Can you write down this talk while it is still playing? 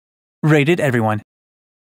Rated everyone.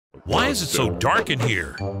 Why is it so dark in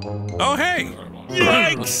here? Oh, hey!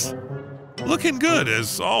 Yikes! Looking good,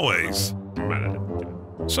 as always.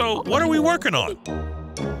 So, what are we working on?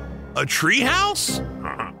 A tree house?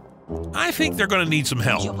 I think they're gonna need some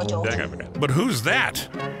help. But who's that?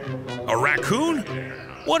 A raccoon?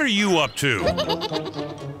 What are you up to?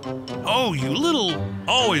 Oh, you little...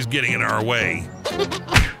 always getting in our way.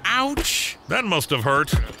 Ouch! That must have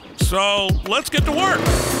hurt. So, let's get to work.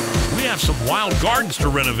 We have some wild gardens to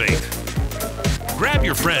renovate. Grab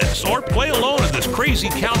your friends or play alone in this crazy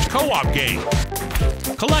couch co-op game.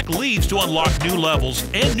 Collect leaves to unlock new levels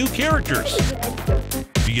and new characters.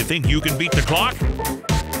 Do you think you can beat the clock?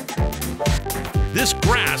 This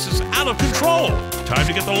grass is out of control. Time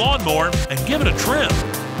to get the lawnmower and give it a trim.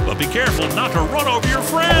 But be careful not to run over your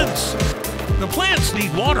friends. The plants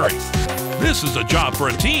need watering. This is a job for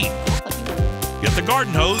a team. Get the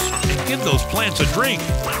garden hose and give those plants a drink.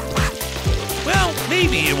 Well,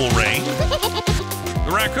 maybe it will rain.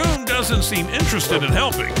 The raccoon doesn't seem interested in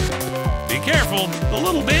helping. Be careful, the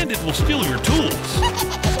little bandit will steal your tools.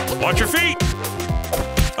 Watch your feet.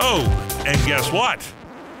 Oh, and guess what?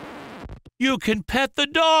 You can pet the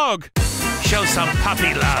dog. Show some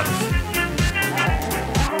puppy love.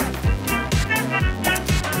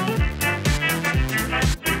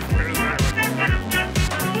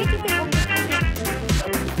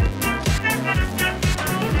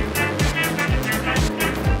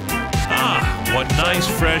 What nice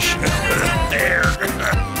fresh air.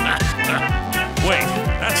 Wait,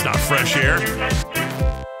 that's not fresh air.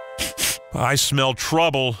 I smell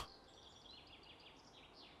trouble.